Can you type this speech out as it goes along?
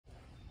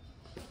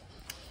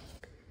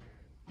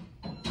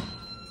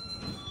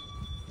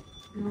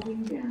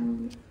Going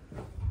down.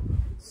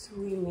 So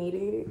we made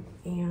it,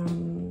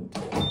 and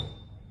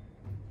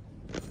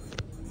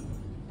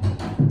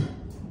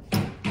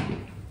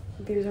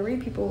there's already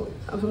people.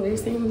 They're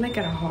staying like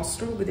at a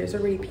hostel, but there's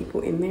already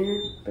people in there.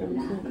 But I'm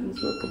just gonna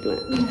smoke a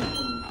blunt.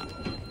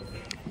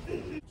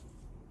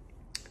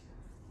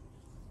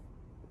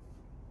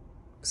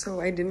 So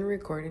I didn't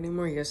record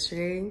anymore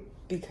yesterday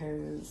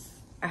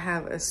because I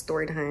have a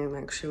story time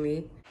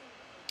actually.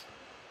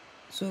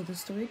 So the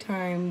story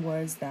time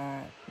was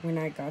that when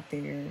I got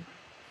there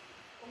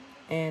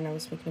and I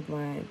was smoking a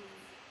blunt,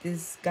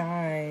 this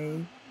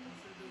guy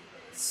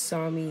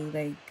saw me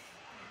like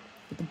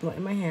with the blunt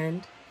in my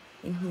hand,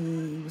 and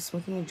he was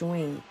smoking a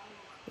joint,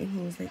 and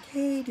he was like,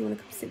 "Hey, do you want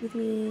to come sit with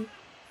me?"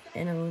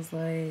 And I was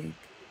like,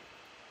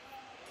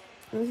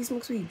 "Oh, he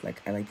smokes weed.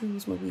 Like, I like people who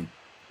smoke weed,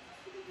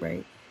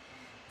 right?"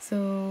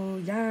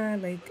 So yeah,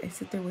 like I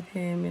sit there with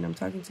him and I'm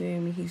talking to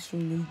him, and he's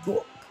from New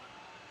York,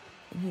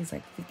 and he's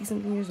like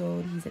 50-something years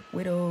old. He's like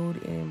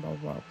widowed and blah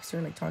blah. We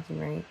started like talking,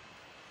 right?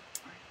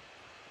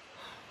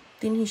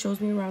 Then he shows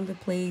me around the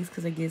place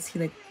because I guess he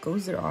like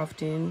goes there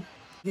often.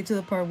 We get to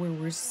the part where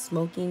we're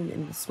smoking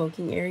in the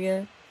smoking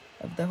area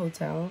of the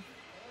hotel,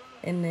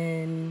 and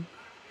then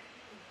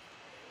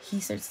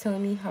he starts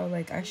telling me how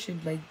like I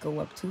should like go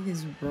up to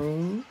his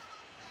room.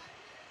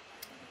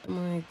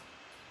 I'm like,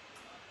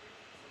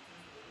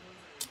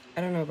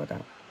 I don't know about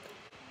that.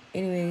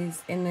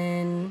 Anyways, and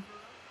then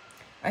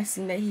I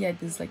seen that he had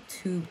this like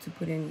tube to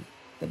put in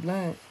the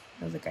blunt.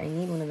 I was like, I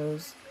need one of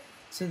those.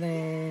 So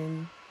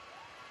then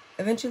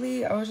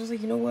eventually I was just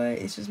like, you know what?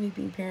 It's just me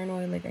being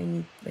paranoid. Like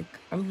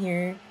I'm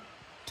here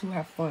to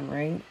have fun,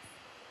 right?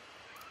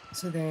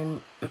 So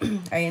then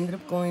I ended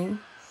up going,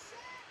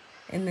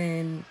 and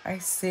then I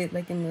sit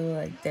like in the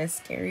like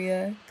desk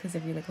area, because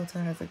every like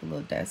hotel has like a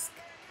little desk,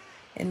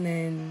 and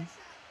then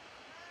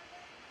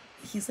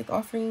he's like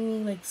offering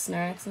me like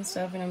snacks and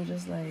stuff, and I'm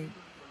just like,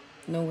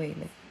 no way,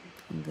 like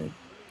I'm good.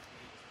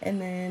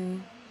 And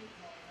then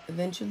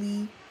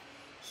eventually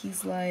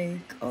he's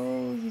like,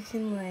 oh, you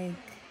can like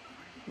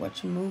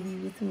watch a movie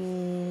with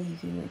me, you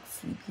can like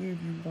sleep here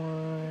if you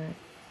want.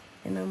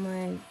 And I'm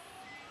like,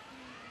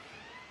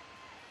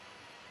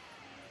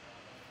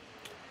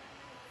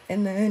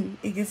 and then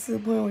it gets to the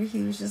point where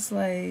he was just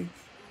like,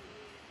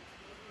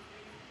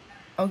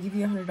 I'll give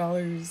you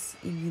 $100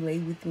 if you lay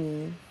with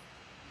me.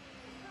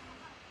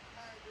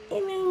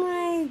 And I'm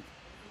like,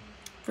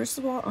 first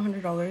of all,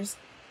 $100,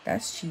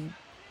 that's cheap.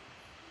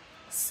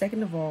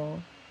 Second of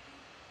all,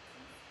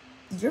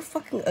 you're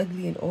fucking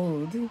ugly and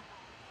old.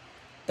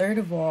 Third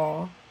of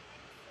all,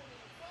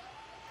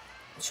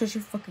 shows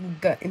your fucking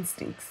gut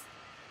instincts.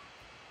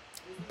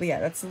 But yeah,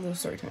 that's a little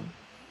story time.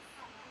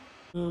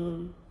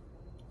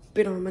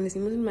 Pero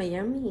amanecimos en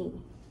Miami.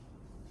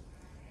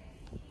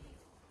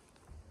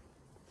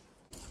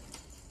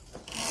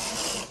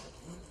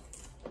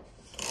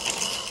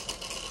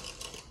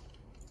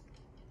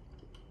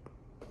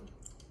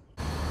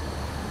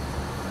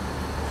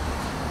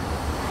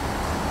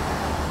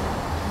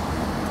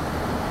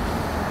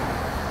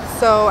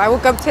 So I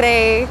woke up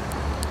today,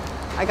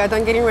 I got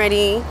done getting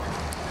ready,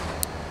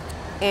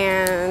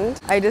 and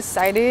I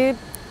decided,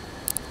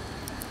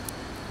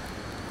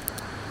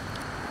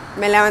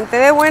 me levanté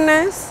de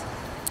buenas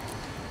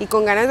y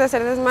con ganas de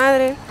hacer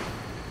desmadre,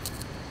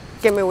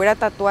 que me voy a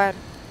tatuar.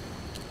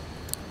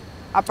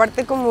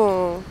 Aparte,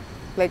 como,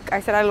 like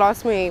I said, I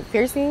lost my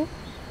piercing,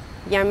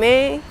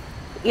 llamé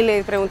y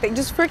le pregunté,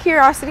 just for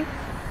curiosity,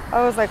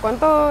 I was like,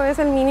 ¿cuánto es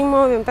el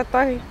mínimo de un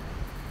tatuaje?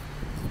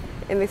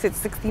 And they said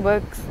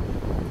 $60.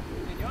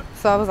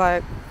 So I was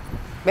like,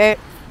 bet,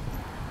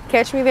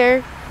 catch me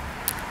there.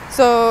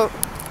 So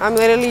I'm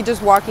literally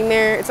just walking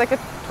there. It's like a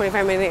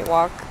 25-minute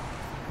walk,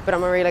 but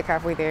I'm already like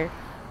halfway there.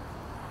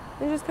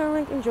 I'm just kind of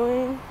like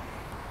enjoying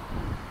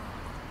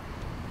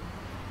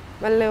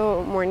my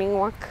little morning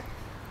walk.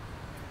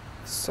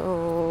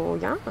 So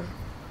yeah.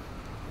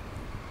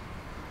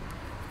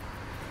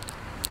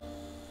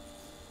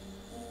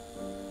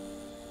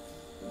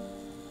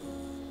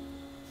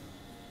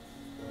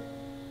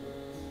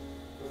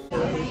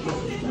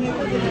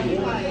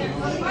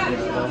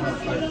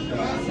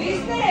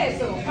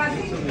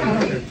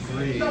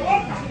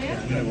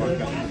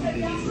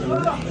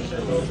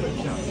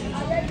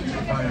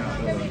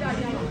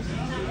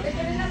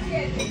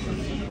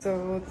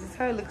 So this is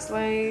how it looks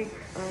like.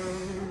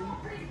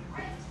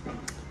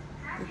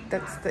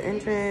 That's the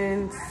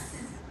entrance.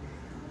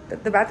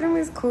 The bathroom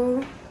is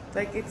cool.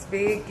 Like, it's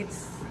big.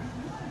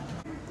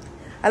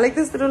 I like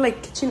this little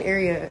like kitchen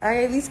area.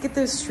 I at least get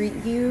the street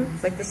view,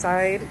 like the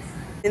side,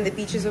 and the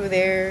beach is over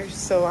there.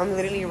 So I'm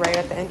literally right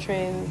at the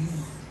entrance.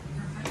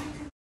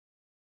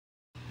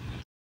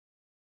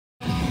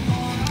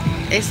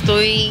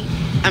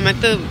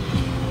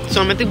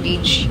 I'm at the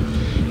beach,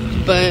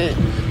 but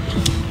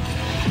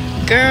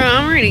girl,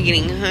 I'm already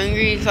getting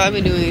hungry. So all I've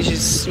been doing is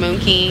just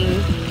smoking.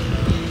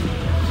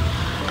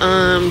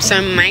 So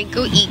I might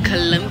go eat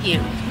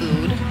Colombian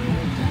food.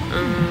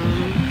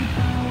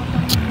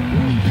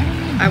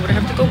 I would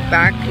have to go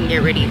back and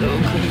get ready though,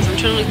 because I'm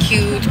trying to look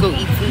cute, go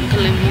eat some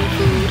Colombian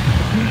food.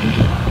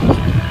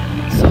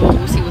 So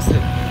we'll see what's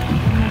up.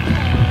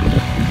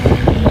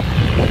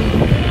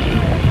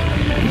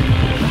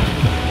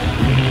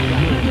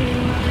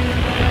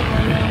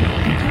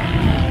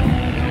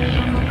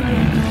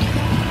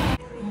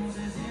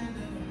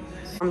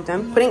 I'm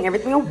done putting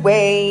everything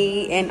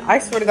away, and I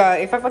swear to God,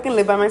 if I fucking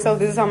live by myself,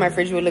 this is how my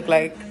fridge would look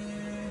like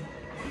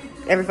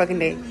every fucking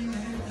day.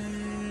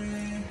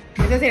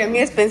 Esta sería mi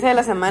despensa de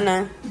la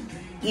semana,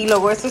 y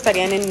luego estos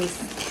estarían en mis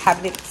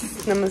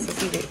cabinets, nada más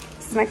así de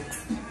snacks.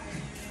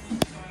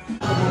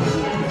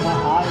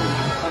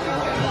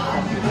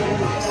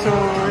 So,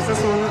 estas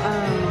son,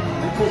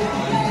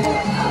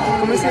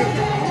 ¿cómo se dice?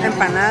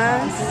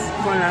 Empanadas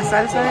con la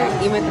salsa,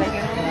 y me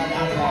trajeron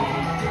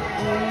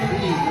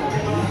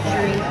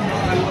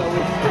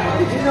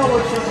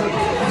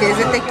que es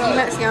de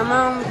tequila, se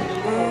llama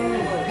un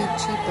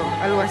bichito,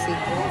 algo así.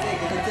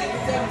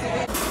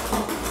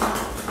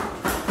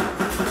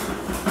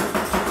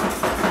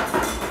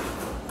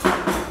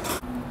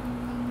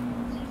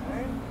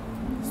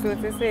 So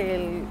este es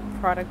el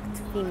product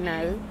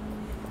final.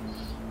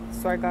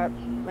 So I got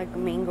like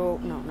mango,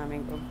 no, not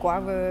mango,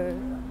 guava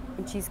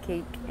and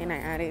cheesecake, and I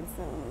added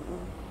some,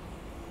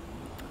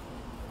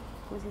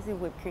 what's this,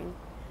 whipped cream.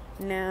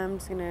 Now I'm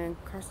just gonna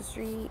cross the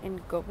street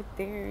and go over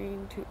there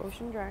into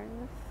Ocean Drive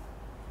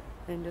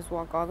and just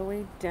walk all the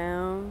way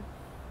down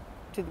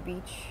to the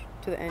beach,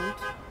 to the end,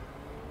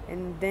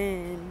 and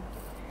then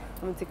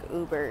I'm gonna take an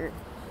Uber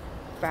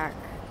back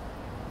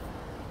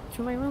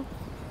to my room.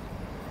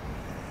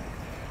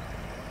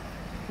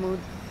 Mood.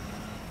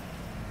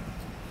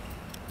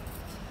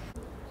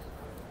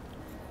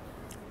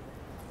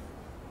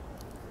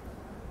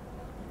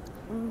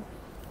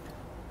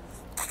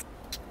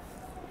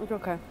 It's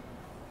okay.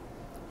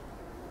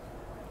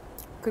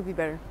 Could be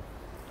better.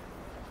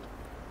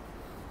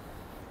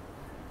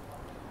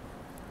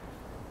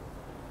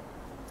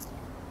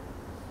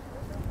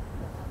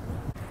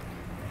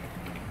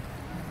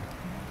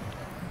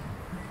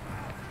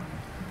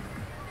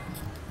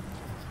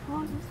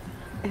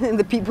 And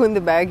the people in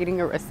the bag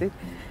getting arrested.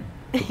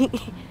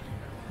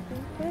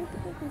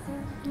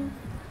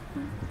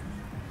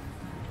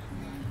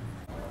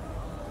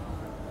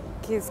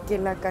 Que es que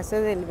la casa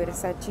del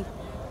Versace.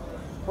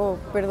 Oh,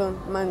 perdón,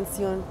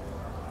 mansión.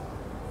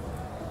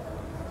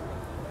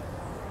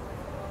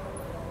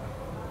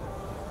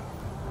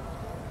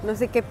 No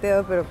sé qué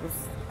pedo, pero pues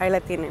ahí la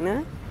tienen,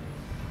 ¿eh?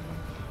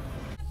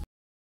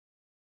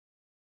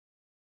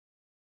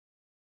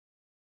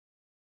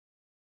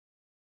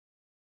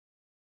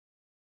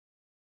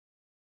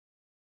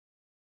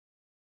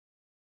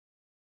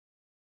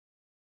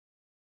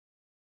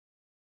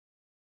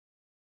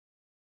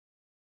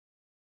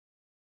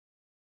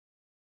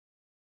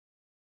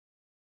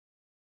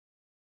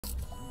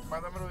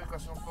 Mándame la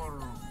ubicación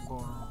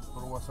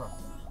por WhatsApp,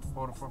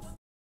 por favor.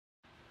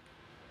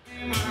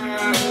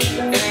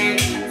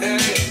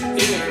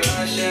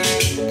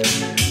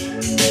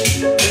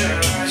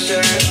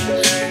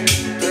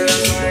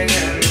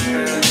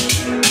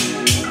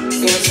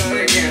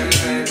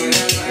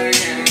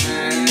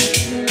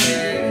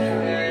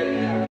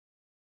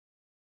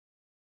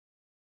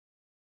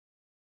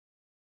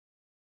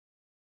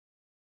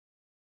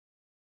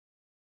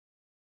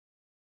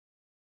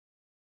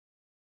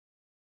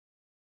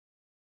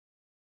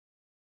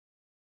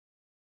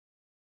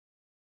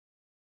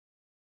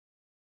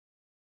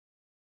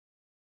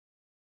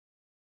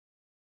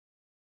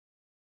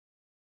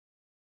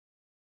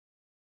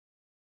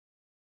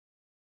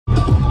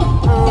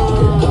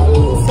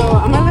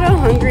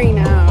 Hungry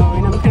now,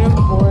 and I'm kind of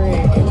bored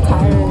and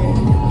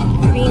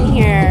tired of being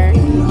here.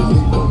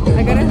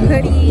 I got a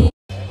hoodie.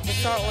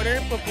 So I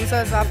ordered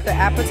pupusas off the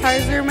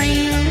appetizer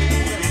menu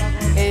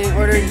and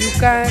ordered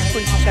yuca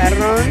con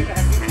chicharrón.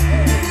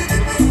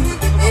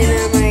 And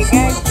I'm like,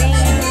 God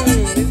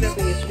damn. This is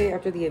yesterday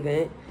after the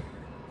event.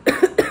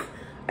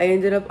 I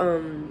ended up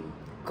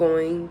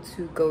going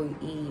to go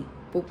eat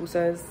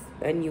pupusas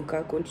and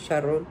yuca con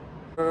chicharrón.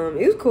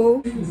 It was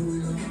cool.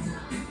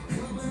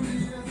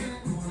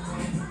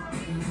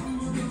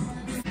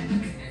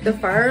 The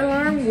fire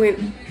alarm went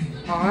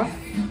off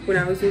when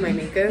I was doing my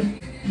makeup,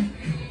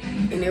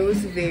 and it was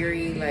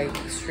very like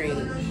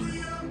strange.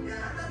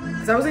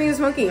 Cause I wasn't even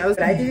smoking. I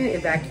didn't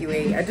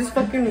evacuate. I just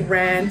fucking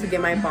ran to get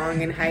my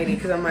bong and hide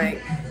it. Cause I'm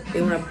like,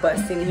 they wanna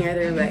bust in here.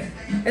 They're like,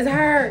 it's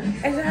her,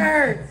 it's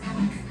her.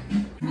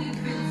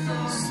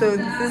 So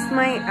this is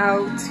my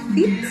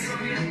outfit.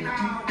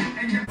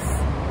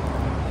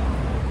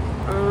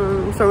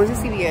 So I went to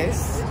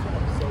CVS.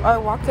 I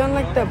walked down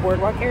like the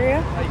boardwalk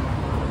area,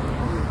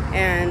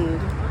 and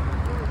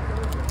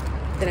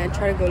then I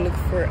try to go look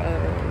for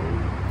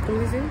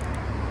what is it?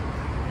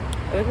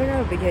 I look like I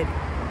have a big head.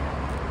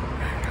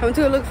 I went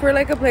to look for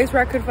like a place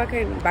where I could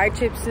fucking buy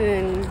chips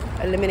and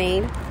a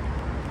lemonade,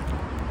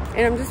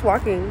 and I'm just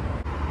walking.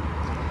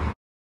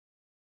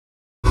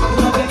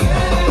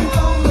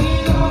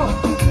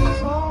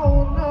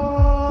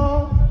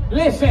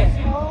 Listen,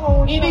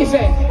 y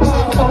dice,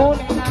 oh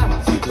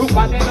nena, si tu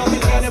padre no me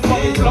quiere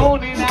mi flow,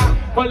 nena.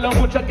 Por lo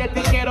mucho que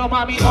te quiero,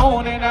 mami,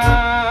 oh,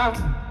 nena.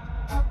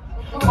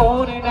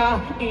 Oh,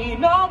 nena. Y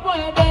no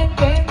puede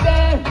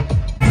entender.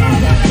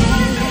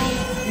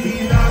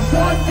 Y las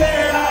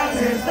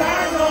solteras esta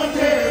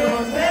noche,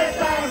 ¿dónde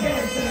están? Que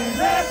se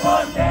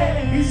reporte.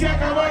 Y se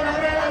acabó la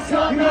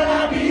relación, no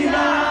la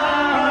vida.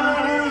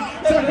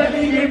 Soy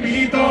feliz y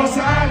invito,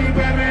 sal y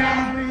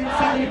perrea,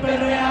 sal y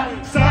perrea,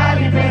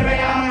 sal y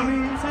perrea,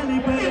 sal y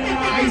perrea,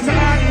 ay,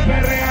 sal y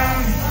perrea,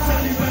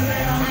 sal y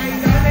perrea, ay,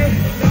 dale,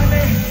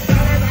 dale,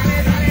 dale, dale,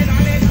 dale,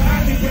 dale,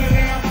 sal y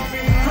perrea,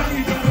 mami, sal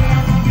y perrea,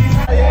 mami,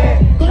 dale,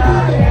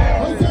 dale,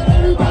 hoy se va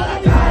mi para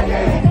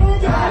calle,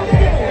 dale,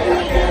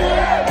 ella quiere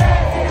beber,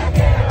 ella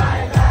quiere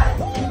bailar,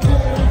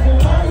 quiere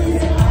fumar y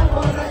se va a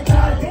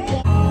emborrachar.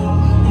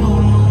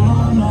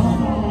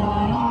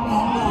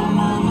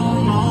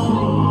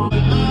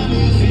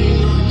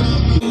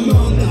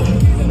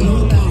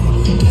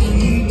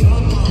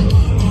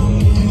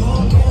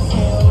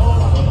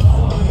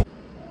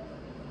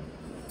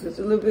 It's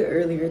a little bit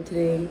earlier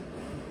today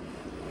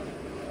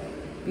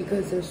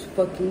because there's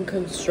fucking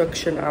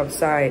construction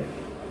outside.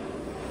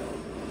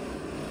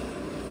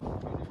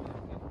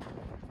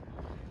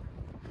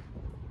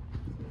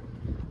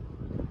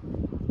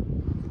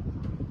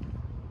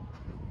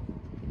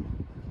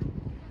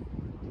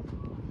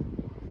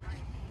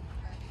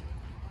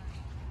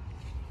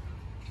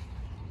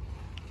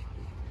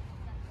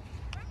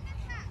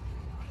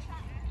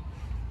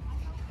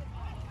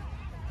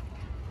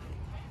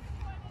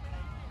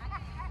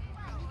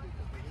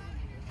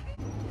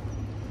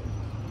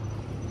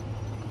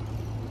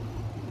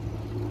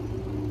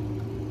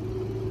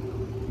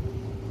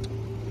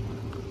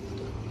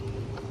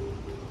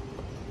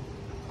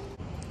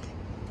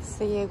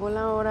 Se llegó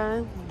la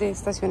hora de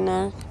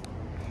estacionar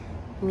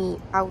mi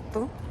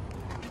auto.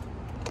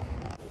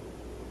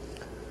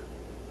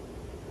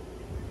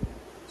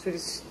 So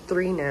it's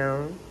 3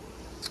 now.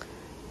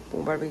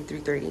 Well, about to be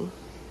 3:30.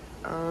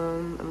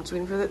 I'm just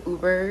waiting for the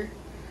Uber,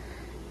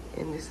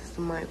 and this is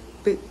my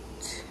fit.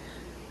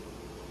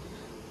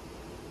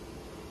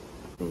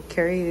 And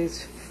carry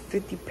this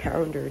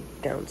 50-pounder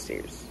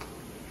downstairs.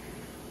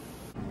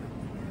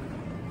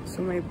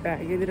 So my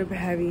bag ended up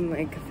having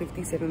like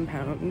 57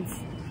 pounds.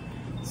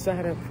 So I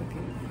had to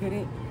fucking put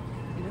it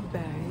in a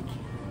bag.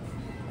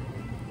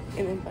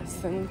 And then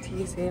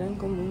bastantes eran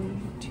como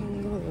un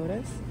chingo de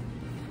horas.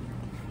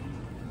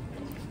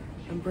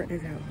 I'm burnt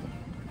as hell.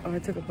 Oh, I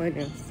took off my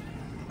nails.